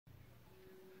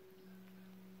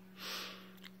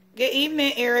Good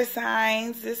evening, air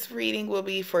signs. This reading will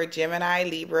be for Gemini,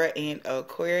 Libra, and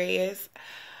Aquarius.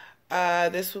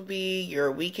 This will be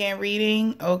your weekend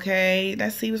reading. Okay,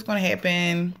 let's see what's going to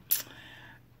happen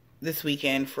this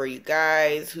weekend for you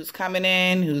guys. Who's coming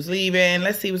in, who's leaving.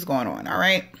 Let's see what's going on. All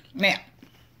right. Now,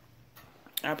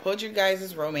 I pulled you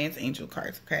guys' romance angel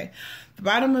cards. Okay. The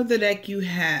bottom of the deck you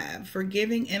have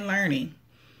forgiving and learning.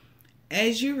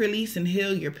 As you release and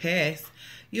heal your past,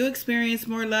 you'll experience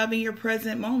more love in your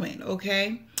present moment,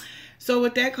 okay? So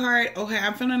with that card, okay,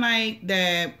 I'm feeling like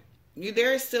that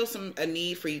there is still a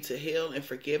need for you to heal and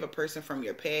forgive a person from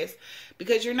your past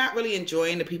because you're not really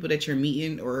enjoying the people that you're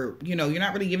meeting, or, you know, you're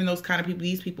not really giving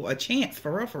these people a chance,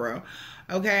 for real,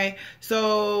 okay?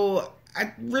 So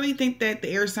I really think that the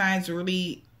air signs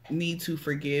really need to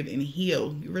forgive and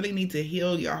heal. You really need to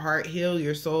heal your heart, heal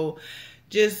your soul.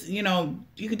 Just, you know,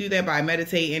 you could do that by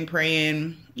meditating,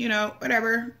 praying, you know,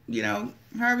 whatever, you know,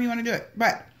 however you want to do it.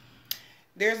 But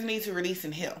there's a need to release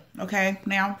and heal. Okay.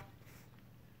 Now,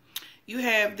 you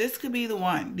have, this could be the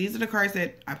one. These are the cards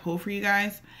that I pulled for you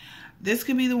guys. This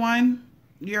could be the one.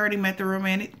 You already met the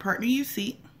romantic partner you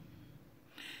seek.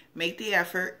 Make the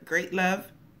effort. Great love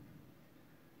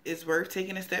is worth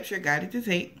taking the steps you're guided to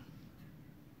take.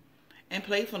 And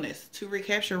playfulness to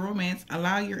recapture romance.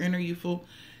 Allow your inner youthful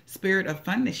spirit of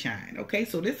fun to shine. Okay,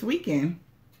 so this weekend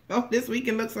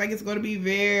looks like it's going to be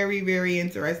very, very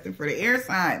interesting for the air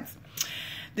signs.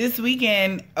 This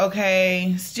weekend,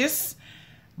 okay, just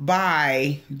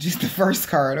buy just the first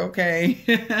card, okay?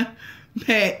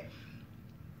 But,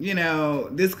 you know,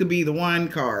 this could be the one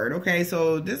card, okay?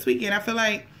 So this weekend, I feel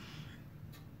like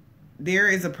there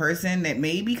is a person that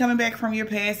may be coming back from your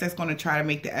past that's going to try to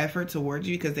make the effort towards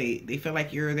you because they feel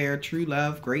like you're their true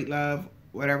love, great love,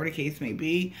 whatever the case may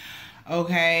be.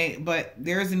 Okay, but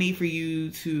there's a need for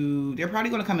you to, they're probably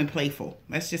going to come in playful.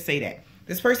 Let's just say that.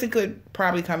 This person could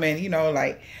probably come in, you know,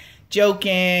 like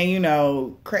joking, you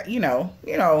know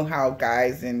how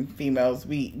guys and females,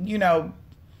 we, you know,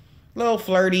 little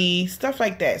flirty, stuff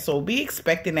like that. So be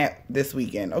expecting that this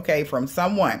weekend, okay, from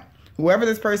someone, whoever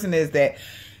this person is that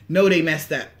know they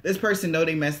messed up. This person know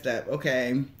they messed up,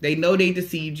 okay? They know they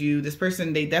deceived you. This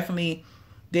person, they definitely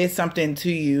did something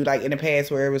to you, like in the past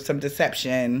where it was some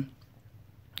deception,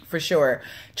 for sure.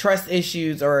 Trust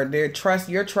issues, or your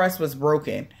trust was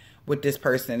broken with this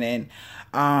person.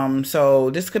 And so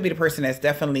this could be the person that's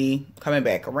definitely coming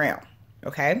back around,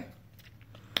 okay?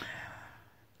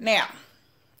 Now,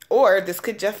 or this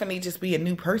could definitely just be a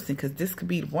new person, because this could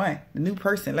be the new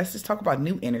person. Let's just talk about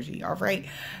new energy, all right?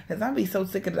 Because I'll be so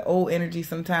sick of the old energy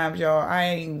sometimes, y'all. I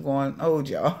ain't going old,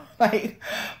 y'all.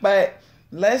 But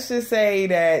let's just say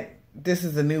that this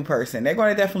is a new person. They're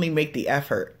going to definitely make the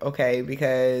effort, okay?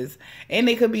 And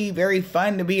they could be very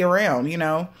fun to be around, you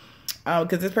know?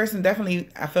 Because this person definitely,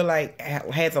 I feel like,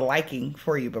 has a liking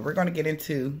for you. But we're going to get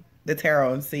into the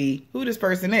tarot and see who this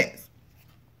person is.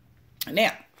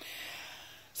 Now,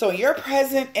 so your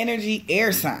present energy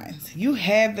air signs, you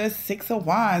have the Six of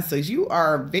Wands. So you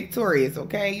are victorious,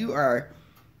 okay? You are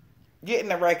getting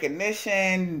the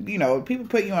recognition, you know, people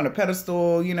put you on a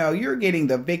pedestal, you know, you're getting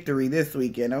the victory this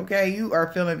weekend, okay? You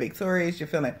are feeling victorious,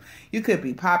 you could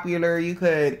be popular, you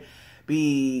could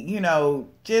be, you know,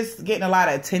 just getting a lot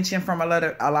of attention from a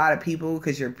lot of people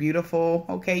because you're beautiful,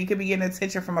 okay? You could be getting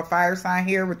attention from a fire sign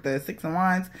here with the Six of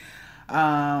Wands.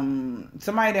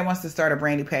 Somebody that wants to start a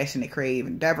brand new passionate creative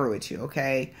endeavor with you,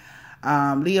 okay?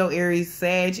 Leo, Aries,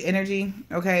 Sag energy,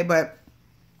 okay? But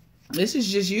this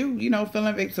is just you know,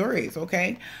 feeling victorious,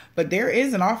 okay? But there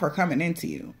is an offer coming into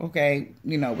you, okay?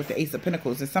 You know, with the Ace of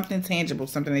Pentacles. It's something tangible,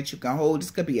 something that you can hold.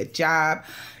 This could be a job,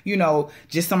 you know,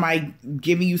 just somebody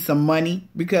giving you some money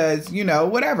because, you know,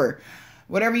 whatever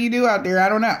you do out there, I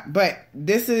don't know. But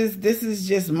this is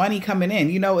just money coming in.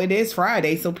 You know, it is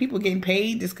Friday, so people getting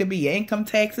paid. This could be your income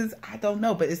taxes. I don't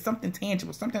know, but it's something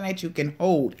tangible, something that you can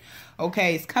hold,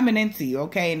 okay? It's coming into you,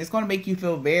 okay? And it's going to make you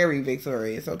feel very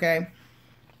victorious, okay?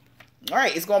 All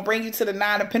right, it's going to bring you to the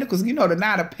Nine of Pentacles. You know, the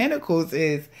Nine of Pentacles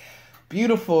is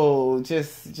beautiful.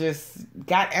 Just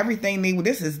got everything.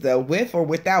 This is the with or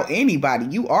without anybody.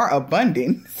 You are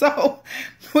abundant. So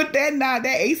with that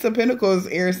Ace of Pentacles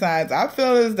air signs, I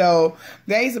feel as though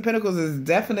the Ace of Pentacles is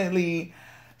definitely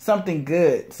something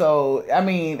good. So, I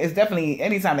mean, it's definitely,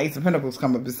 anytime the Ace of Pentacles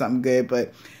come up, it's something good.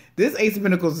 But this Ace of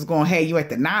Pentacles is going to have you at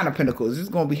the Nine of Pentacles. It's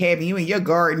going to be having you in your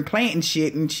garden planting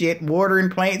shit, watering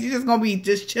plants. You're just going to be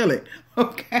just chilling,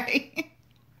 okay?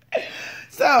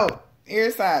 So, air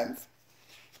signs.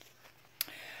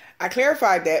 I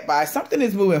clarified that by something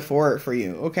is moving forward for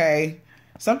you, okay?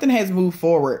 Something has moved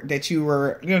forward that you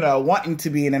were, you know, wanting to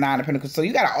be in the Nine of Pentacles. So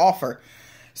you got an offer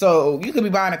So you could be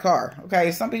buying a car.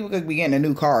 Okay. Some people could be getting a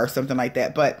new car or something like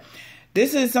that. But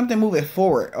this is something moving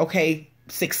forward. Okay.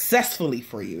 Successfully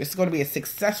for you. It's going to be a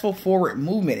successful forward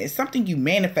movement. It's something you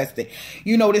manifested.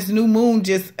 You know, this new moon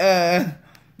just,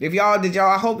 if y'all did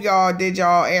I hope y'all did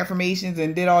y'all affirmations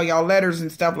and did all y'all letters and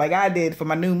stuff like I did for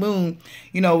my new moon.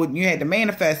 You know, you had to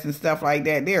manifest and stuff like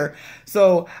that there.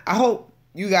 So I hope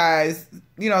you guys,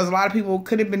 you know, there's a lot of people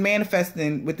could have been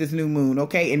manifesting with this new moon,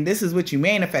 okay? And this is what you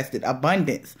manifested,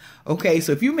 abundance, okay?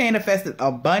 So if you manifested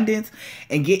abundance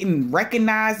and getting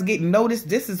recognized, getting noticed,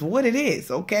 this is what it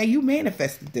is, okay? You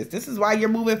manifested this. This is why you're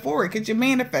moving forward, because you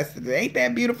manifested it. Ain't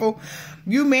that beautiful?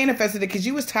 You manifested it because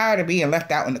you was tired of being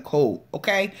left out in the cold,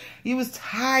 okay? You was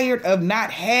tired of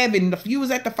not having, you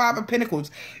was at the Five of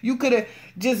Pentacles. You could have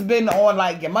just been on,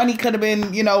 like, your money could have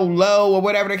been, you know, low or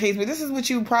whatever the case, but this is what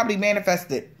you probably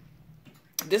manifested.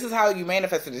 This is how you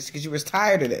manifested this, because you was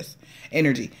tired of this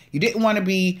energy. You didn't want to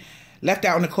be left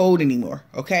out in the cold anymore,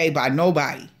 okay, by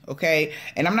nobody, okay?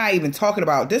 And I'm not even talking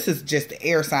about, this is just the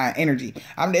air sign energy.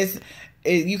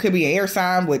 You could be an air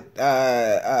sign with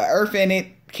earth in it,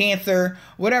 Cancer,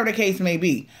 whatever the case may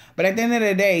be. But at the end of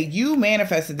the day, you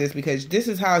manifested this because this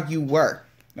is how you were,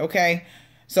 okay?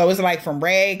 So it's like from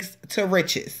rags to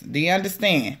riches. Do you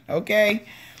understand? Okay?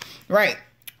 Right.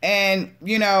 And,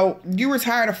 you know, you were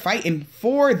tired of fighting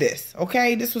for this,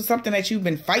 okay? This was something that you've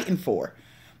been fighting for.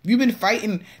 You've been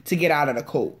fighting to get out of the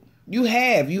cold. You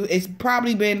have. It's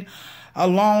probably been a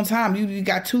long time. You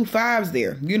got 2 5s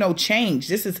there. You know, change.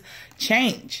 This is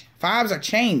change. 5s are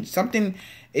change. Something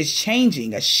is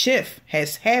changing. A shift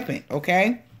has happened,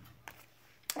 okay?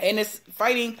 And it's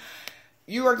fighting.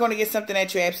 You are going to get something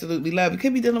that you absolutely love. You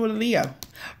could be dealing with a Leo.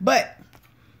 But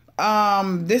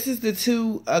this is the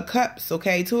 2 of Cups,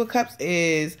 okay? 2 of Cups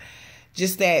is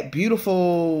just that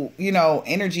beautiful, you know,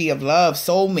 energy of love,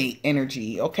 soulmate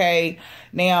energy, okay?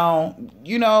 Now,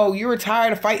 you know, you were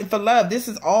tired of fighting for love. This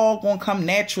is all going to come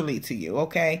naturally to you,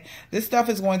 okay? This stuff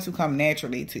is going to come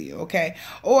naturally to you, okay?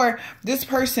 Or this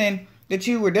person that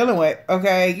you were dealing with,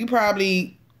 okay, you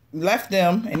probably left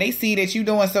them and they see that you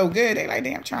doing so good. They like,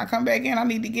 damn, I'm trying to come back in. I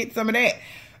need to get some of that.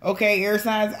 Okay, air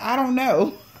signs, I don't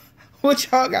know what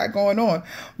y'all got going on.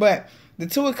 But the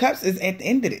 2 of Cups is at the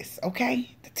end of this, okay?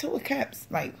 The 2 of Cups.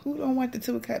 Like, who don't want the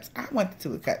 2 of Cups? I want the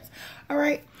 2 of Cups. All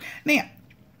right. Now,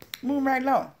 moving right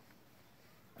along.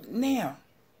 Now,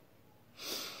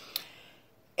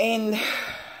 and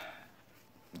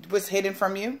what's hidden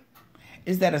from you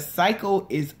is that a cycle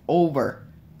is over,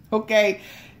 okay?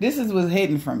 This is what's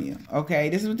hidden from you, okay?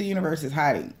 This is what the universe is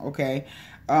hiding, okay?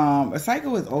 A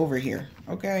cycle is over here,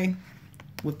 okay?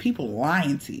 With people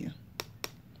lying to you,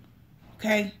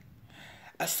 okay?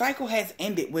 A cycle has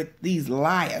ended with these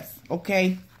liars,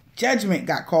 okay? Judgment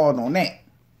got called on that.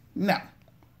 No.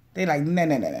 They like,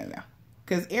 no.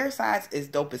 Because air signs is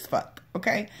dope as fuck,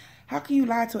 okay? How can you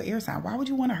lie to an air sign? Why would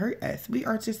you want to hurt us? We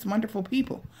are just wonderful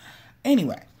people.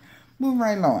 Anyway, moving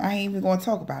right along. I ain't even going to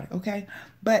talk about it, okay?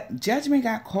 But judgment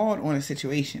got called on a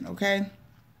situation, okay?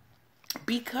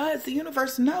 Because the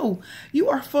universe know you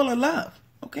are full of love,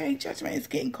 okay? Judgment is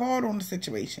getting called on the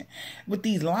situation. With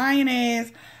these lying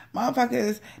ass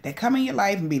motherfuckers that come in your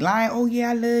life and be lying, oh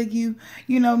yeah, I love you.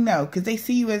 You know, no, because they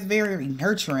see you as very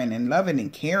nurturing and loving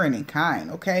and caring and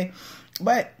kind, okay?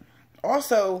 But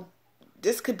also,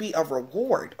 this could be a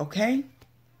reward, okay?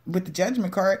 With the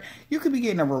Judgment card, you could be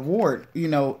getting a reward, you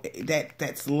know,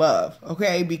 that's love,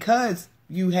 okay? Because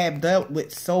you have dealt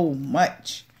with so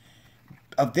much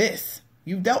of this.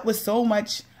 You've dealt with so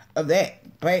much of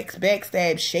that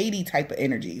backstab, shady type of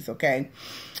energies, okay?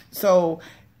 So,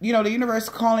 you know, the universe is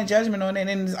calling judgment on it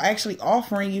and is actually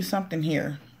offering you something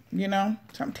here, you know?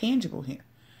 Something tangible here,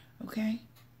 okay?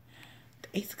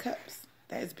 The Ace of Cups.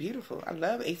 That is beautiful. I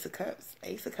love Ace of Cups.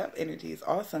 Ace of Cup energy is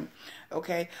awesome.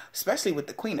 Okay. Especially with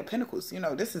the Queen of Pentacles. You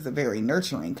know, this is a very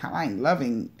nurturing, kind,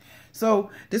 loving. So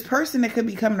this person that could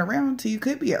be coming around to you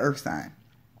could be an earth sign.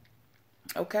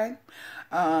 Okay.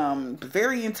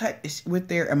 Very in touch with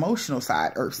their emotional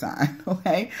side, earth sign.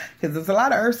 Okay. Because there's a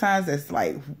lot of earth signs that's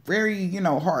like very, you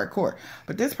know, hardcore.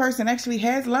 But this person actually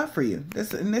has love for you.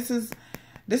 This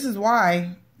is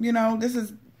why, you know, this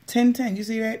is 10-10. You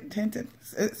see that? 10-10.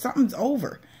 Something's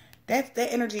over. That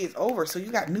energy is over. So you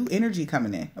got new energy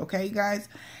coming in. Okay, guys?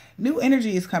 New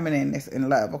energy is coming in that's in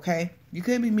love. Okay? You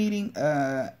could be meeting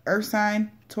earth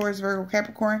sign, Taurus, Virgo,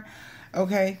 Capricorn.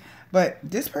 Okay? But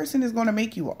this person is going to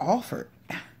make you an offer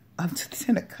of the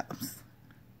 10 of Cups.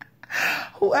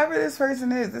 Whoever this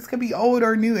person is, this could be old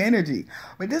or new energy.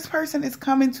 But this person is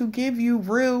coming to give you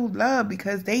real love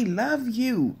because they love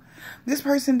you. this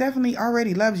person definitely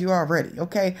already loves you already,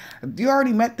 okay? If you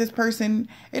already met this person,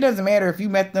 it doesn't matter if you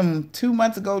met them 2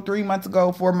 months ago, 3 months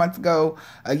ago, 4 months ago,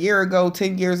 a year ago,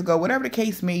 10 years ago, whatever the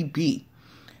case may be.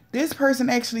 This person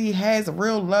actually has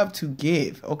real love to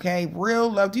give, okay?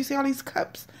 Real love. Do you see all these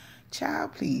cups?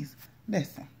 Child, please,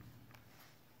 listen.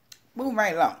 Move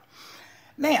right along.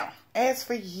 Now, as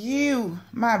for you,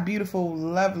 my beautiful,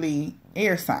 lovely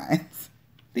air signs,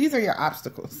 these are your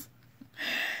obstacles.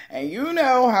 And you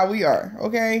know how we are,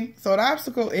 okay? So the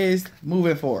obstacle is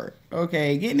moving forward,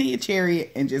 okay? Getting in your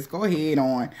chariot and just go ahead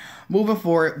on moving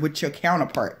forward with your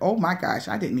counterpart. Oh my gosh,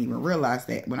 I didn't even realize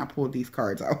that when I pulled these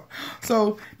cards out.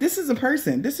 So this is a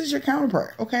person. This is your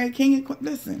counterpart, okay? King and Queen.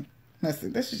 Listen,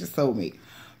 this is your soulmate.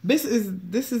 This is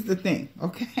the thing,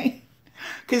 okay?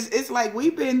 Because it's like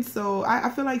we've been so, I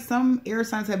feel like some air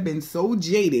signs have been so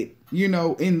jaded, you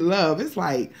know, in love. It's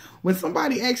like when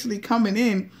somebody actually coming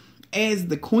in as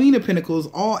the Queen of Pentacles,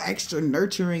 all extra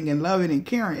nurturing and loving and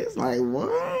caring, it's like,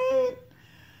 what?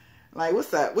 Like,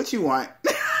 what's up? What you want?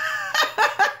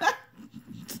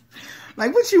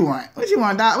 Like, what you want? What you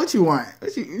want, Doc? What you want?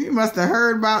 You must have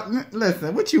heard about,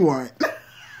 listen, what you want?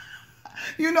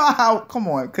 You know how, come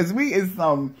on, because we is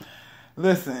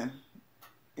listen,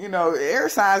 you know, air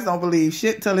signs don't believe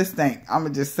shit till it's stink. I'm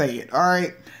going to just say it, all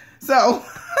right? So,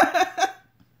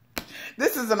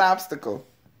 this is an obstacle.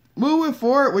 Moving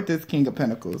forward with this King of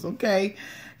Pentacles, okay?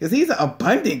 Because he's an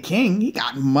abundant king. He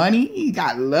got money. He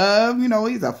got love. You know,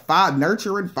 he's a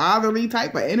nurturing, fatherly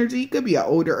type of energy. He could be an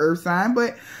older earth sign,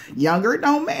 but younger, it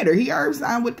don't matter. He earth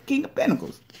sign with the King of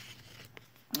Pentacles.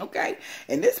 Okay?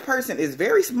 And this person is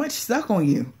very much stuck on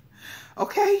you.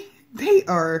 Okay? They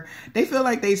feel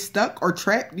like they stuck or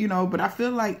trapped, you know, but I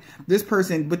feel like this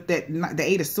person with the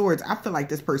Eight of Swords, I feel like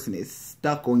this person is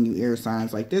stuck on you, air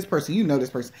signs. Like this person, you know this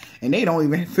person, and they don't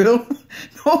even feel,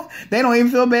 they don't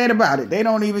even feel bad about it. They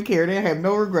don't even care. They have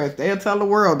no regrets. They'll tell the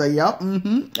world that, yup,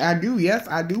 I do. Yes,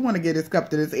 I do want to get this cup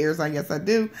to this air sign. Yes, I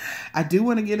do. I do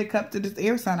want to get a cup to this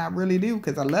air sign. I really do,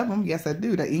 because I love them. Yes, I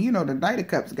do. You know, the Knight of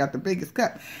Cups got the biggest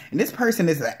cup. And this person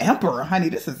is an emperor, honey.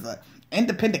 This is a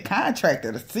independent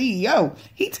contractor, the CEO.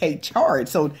 He take charge.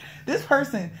 So this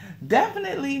person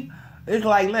definitely is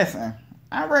like, listen,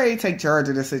 I'm ready to take charge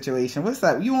of the situation. What's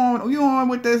up? You on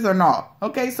with this or not?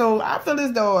 Okay, so I feel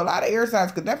as though a lot of air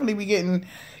signs could definitely be getting,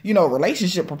 you know,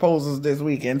 relationship proposals this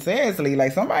weekend. Seriously,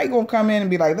 like somebody gonna come in and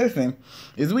be like, listen,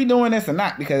 is we doing this or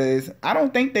not? Because I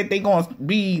don't think that they gonna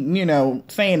be, you know,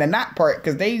 saying the not part,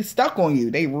 because they stuck on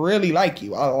you. They really like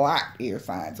you a lot, air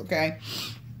signs, okay?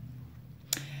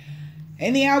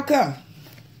 And the outcome,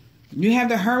 you have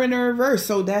the Hermit in reverse,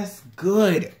 so that's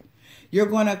good. You're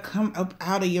going to come up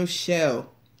out of your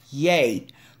shell. Yay.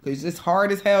 Because it's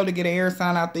hard as hell to get an air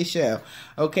sign out their shell.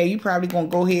 Okay, you probably going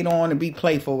to go ahead on and be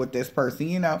playful with this person,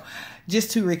 you know,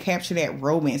 just to recapture that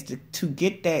romance, to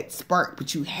get that spark.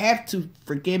 But you have to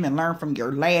forgive and learn from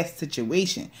your last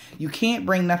situation. You can't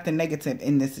bring nothing negative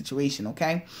in this situation,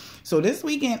 okay? So this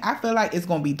weekend, I feel like it's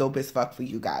going to be dope as fuck for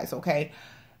you guys, okay?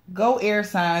 Go air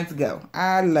signs, go.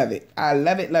 I love it. I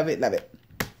love it, love it, love it.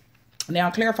 Now,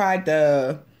 I clarified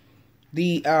I'm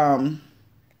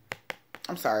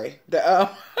sorry.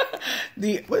 What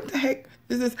the heck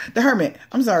is this? The Hermit.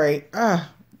 I'm sorry. I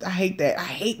hate that. I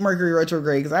hate Mercury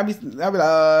retrograde, because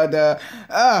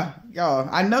y'all,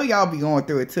 I know y'all be going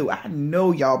through it too. I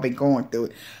know y'all been going through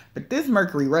it. But this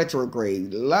Mercury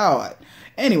retrograde, Lord.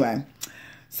 Anyway,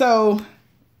 so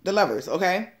the lovers,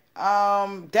 okay?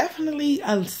 Definitely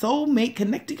a soulmate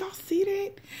connect. Y'all see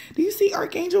that? Do you see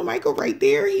Archangel Michael right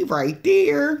there? He right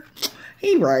there.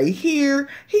 He right here.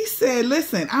 He said,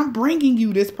 listen, I'm bringing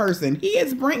you this person. He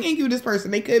is bringing you this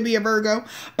person. They could be a Virgo,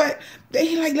 but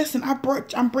they like, listen,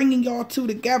 I'm bringing y'all two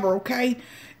together, okay?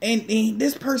 And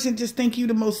this person just think you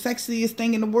the most sexiest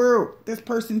thing in the world. This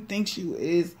person thinks you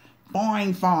is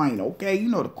fine, okay? You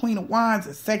know, the Queen of Wands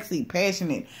is sexy,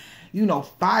 passionate, you know,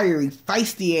 fiery,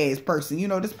 feisty ass person. You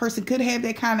know, this person could have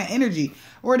that kind of energy,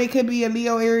 or they could be a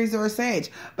Leo, Aries, or a Sag.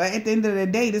 But at the end of the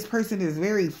day, this person is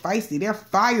very feisty. They're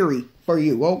fiery for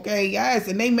you, okay? Yes,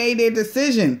 and they made their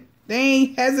decision. They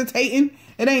ain't hesitating.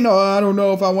 It ain't no, I don't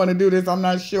know if I want to do this. I'm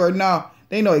not sure. No,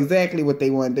 they know exactly what they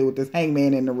want to do with this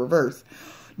Hangman in the reverse.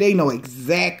 They know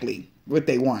exactly what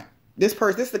they want. This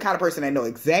is the kind of person that know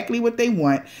exactly what they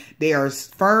want. They are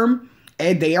firm.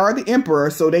 And they are the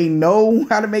emperor, so they know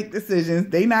how to make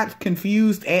decisions. They not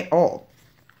confused at all.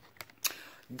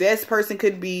 This person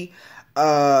could be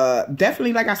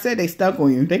definitely, like I said, they stuck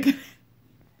on you.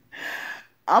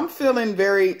 I'm feeling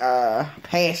very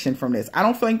passion from this. I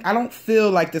don't feel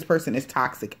like this person is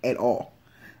toxic at all.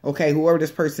 Okay, whoever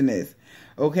this person is.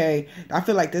 Okay, I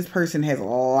feel like this person has a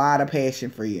lot of passion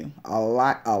for you. A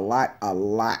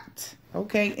lot.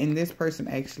 Okay, and this person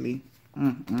actually...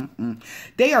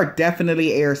 They are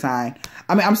definitely air sign.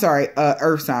 I'm sorry,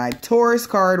 earth sign. Taurus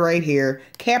card right here.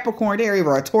 Capricorn, there you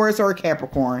are. A Taurus or a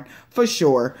Capricorn for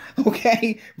sure.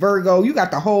 Okay, Virgo, you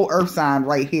got the whole earth sign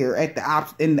right here at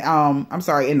the in the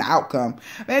outcome.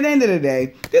 But at the end of the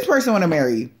day, this person want to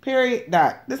marry you. Period.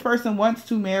 Dot. This person wants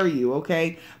to marry you.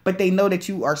 Okay, but they know that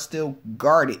you are still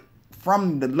guarded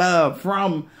from the love,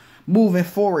 from moving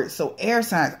forward. So air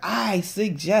signs, I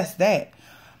suggest that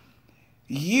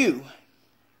you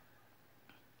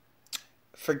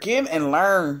forgive and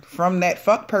learn from that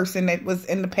fuck person that was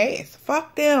in the past.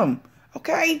 Fuck them.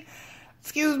 Okay?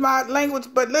 Excuse my language,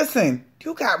 but listen.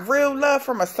 You got real love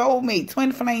from a soulmate,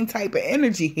 twin flame type of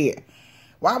energy here.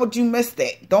 Why would you miss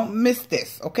that? Don't miss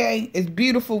this, okay? It's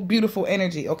beautiful, beautiful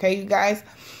energy, okay, you guys?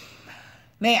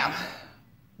 Now,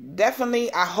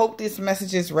 definitely, I hope these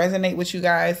messages resonate with you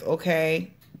guys,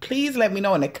 okay? Please let me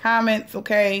know in the comments,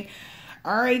 okay?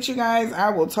 All right, you guys. I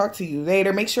will talk to you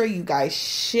later. Make sure you guys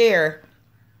share,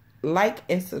 like,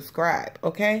 and subscribe,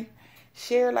 okay?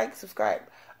 Share, like, subscribe,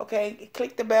 okay?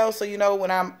 Click the bell so you know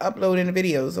when I'm uploading the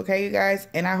videos, okay, you guys?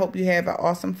 And I hope you have an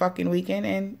awesome fucking weekend,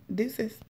 and deuces.